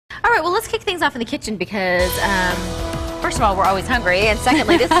All right, well, let's kick things off in the kitchen because, first of all, we're always hungry, and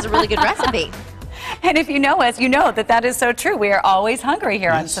secondly, this is a really good recipe. And if you know us, you know that that is so true. We are always hungry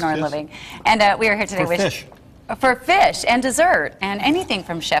here on Sonora Living. And we are here today for fish and dessert and anything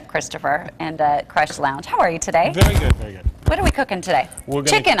from Chef Christopher and Crush Lounge. How are you today? Very good, very good. What are we cooking today?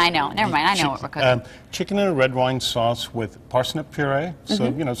 Chicken, I know. Never mind, I know what we're cooking. Chicken in a red wine sauce with parsnip puree. So,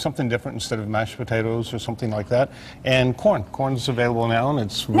 you know, something different instead of mashed potatoes or something like that. And corn. Corn's available now, and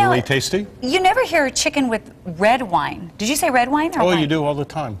it's really tasty. You never hear chicken with red wine. Did you say red wine or wine? You do all the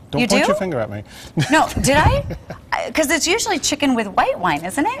time. Don't point your finger at me. No, did I? Because it's usually chicken with white wine,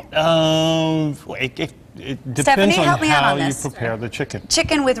 isn't it? It depends on how you prepare the chicken.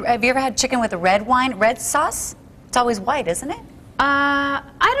 Chicken with, have you ever had chicken with a red wine, red sauce? It's always white, isn't it? I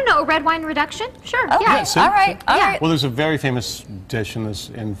don't know, a red wine reduction? Sure, okay. yeah. All right, all right. Well, there's a very famous dish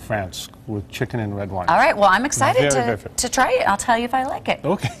in France with chicken and red wine. All right, well, I'm excited to try it. I'll tell you if I like it.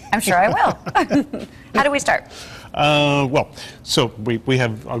 Okay. I'm sure I will. How do we start? Well, so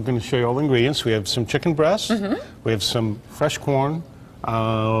I'm going to show you all the ingredients. We have some chicken breast. We have some fresh corn.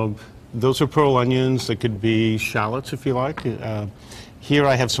 Those are pearl onions. They could be shallots if you like. Here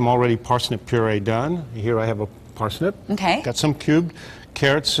I have some already parsnip puree done. Here I have a parsnip. Okay. Got some cubed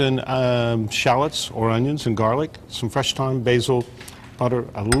carrots and shallots or onions and garlic, some fresh thyme, basil, butter,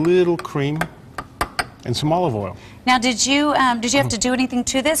 a little cream, and some olive oil. Now, did you have to do anything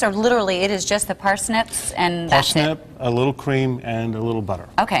to this, or literally it is just the parsnips and that's it? Parsnip, a little cream, and a little butter.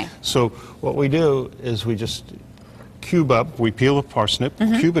 Okay. So what we do is we just cube up. We peel the parsnip,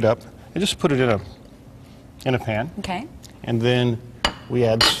 cube it up, and just put it in a pan. Okay. And then we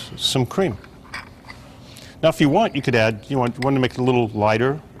add some cream. Now, if you want, you could add. You want to make it a little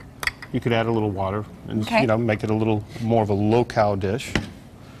lighter. You could add a little water, and you know, make it a little more of a low-cal dish.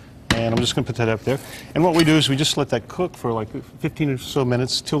 And I'm just going to put that up there. And what we do is we just let that cook for like 15 or so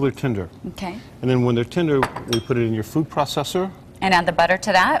minutes till they're tender. Okay. And then when they're tender, we put it in your food processor. And add the butter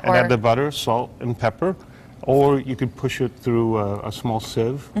to that, and add the butter, salt, and pepper. Or you could push it through a small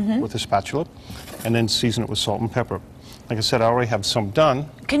sieve with a spatula, and then season it with salt and pepper. Like I said, I already have some done.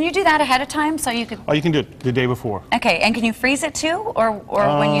 Can you do that ahead of time so you could? Oh, you can do it the day before. Okay, and can you freeze it too, or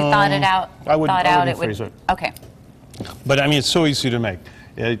when you thawed it out? I wouldn't freeze it. Okay. But I mean, it's so easy to make.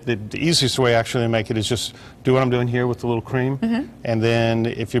 The easiest way actually to make it is just do what I'm doing here with the little cream, and then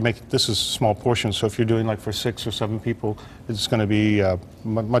if you make this is a small portion, so if you're doing like for 6 or 7 people, it's going to be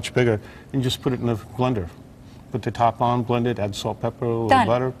much bigger. And just put it in the blender. Put the top on, blend it, add salt, pepper, a little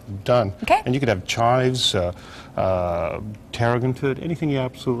butter, done. Okay. And you could have chives, tarragon to it, anything you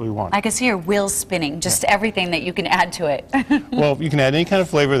absolutely want. I can see your wheels spinning, just everything that you can add to it. Well, you can add any kind of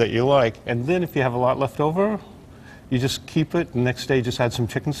flavor that you like, and then if you have a lot left over, you just keep it. The next day, just add some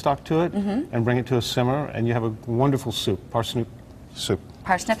chicken stock to it, and bring it to a simmer, and you have a wonderful soup, parsnip soup.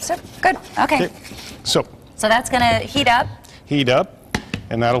 Parsnip soup? Good, okay. So that's going to heat up? Heat up,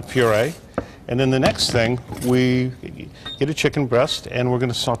 and that'll puree. And then the next thing, we get a chicken breast, and we're going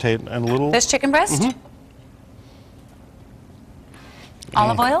to saute it in a little... This chicken breast?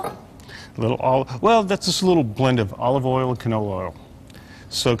 Olive oil? Well, that's just a little blend of olive oil and canola oil.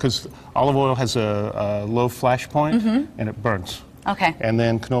 So, because olive oil has a low flash point, and it burns. Okay. And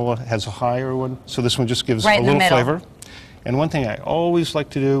then canola has a higher one, so this one just gives a little flavor. And one thing I always like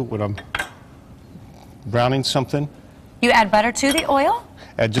to do when I'm browning something... You add butter to the oil?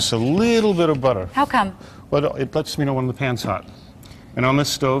 Add just a little bit of butter. How come? Well, it lets me know when the pan's hot. And on this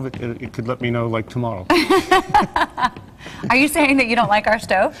stove, it could let me know like tomorrow. Are you saying that you don't like our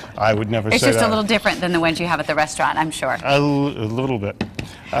stove? I would never say that. It's just a little different than the ones you have at the restaurant, I'm sure. A little bit.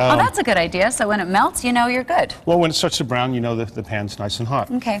 Well, that's a good idea. So when it melts, you know you're good. Well, when it starts to brown, you know that the pan's nice and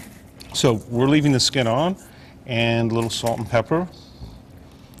hot. Okay. So we're leaving the skin on, and a little salt and pepper.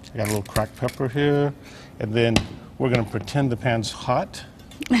 I got a little cracked pepper here. And then we're going to pretend the pan's hot.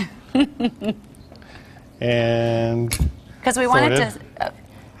 And because we want it to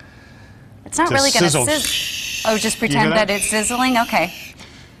it's not really going to sizzle. Oh, just pretend that it's sizzling? Okay.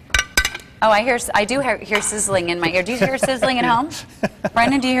 Oh, I do hear sizzling in my ear. Do you hear sizzling at home?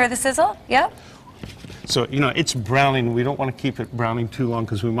 Brendan, do you hear the sizzle? Yeah? So, you know, it's browning. We don't want to keep it browning too long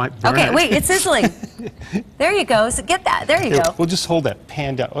because we might burn it. Okay, wait, it's sizzling. There you go. So get that. There you go. We'll just hold that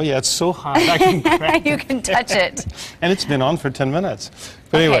pan down. Oh, yeah, it's so hot. I can grab You can touch it. And it's been on for 10 minutes.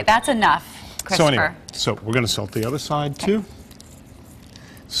 But okay, anyway, that's enough, Christopher. So anyway, so we're going to salt the other side too.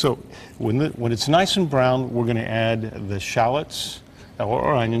 So when it's nice and brown, we're going to add the shallots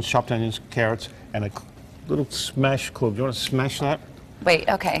or onions, chopped onions, carrots, and a little smashed clove. Do you want to smash that? Wait,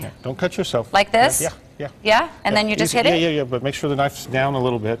 okay. Yeah, don't cut yourself. Like this? Yeah. Yeah? And then you just hit it? Yeah, but make sure the knife's down a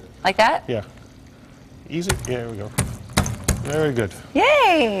little bit. Like that? Yeah. Easy. Yeah, there we go. Very good.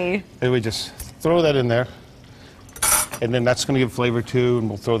 Yay! And we just throw that in there. And then that's going to give flavor too, and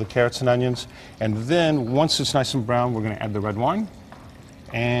we'll throw the carrots and onions. And then once it's nice and brown, we're going to add the red wine.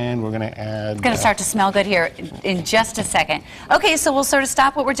 And we're going to add... It's going to start to smell good here in just a second. Okay, so we'll sort of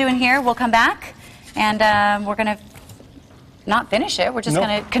stop what we're doing here. We'll come back, and we're going to not finish it. We're just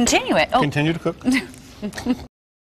going to continue it. Continue to cook.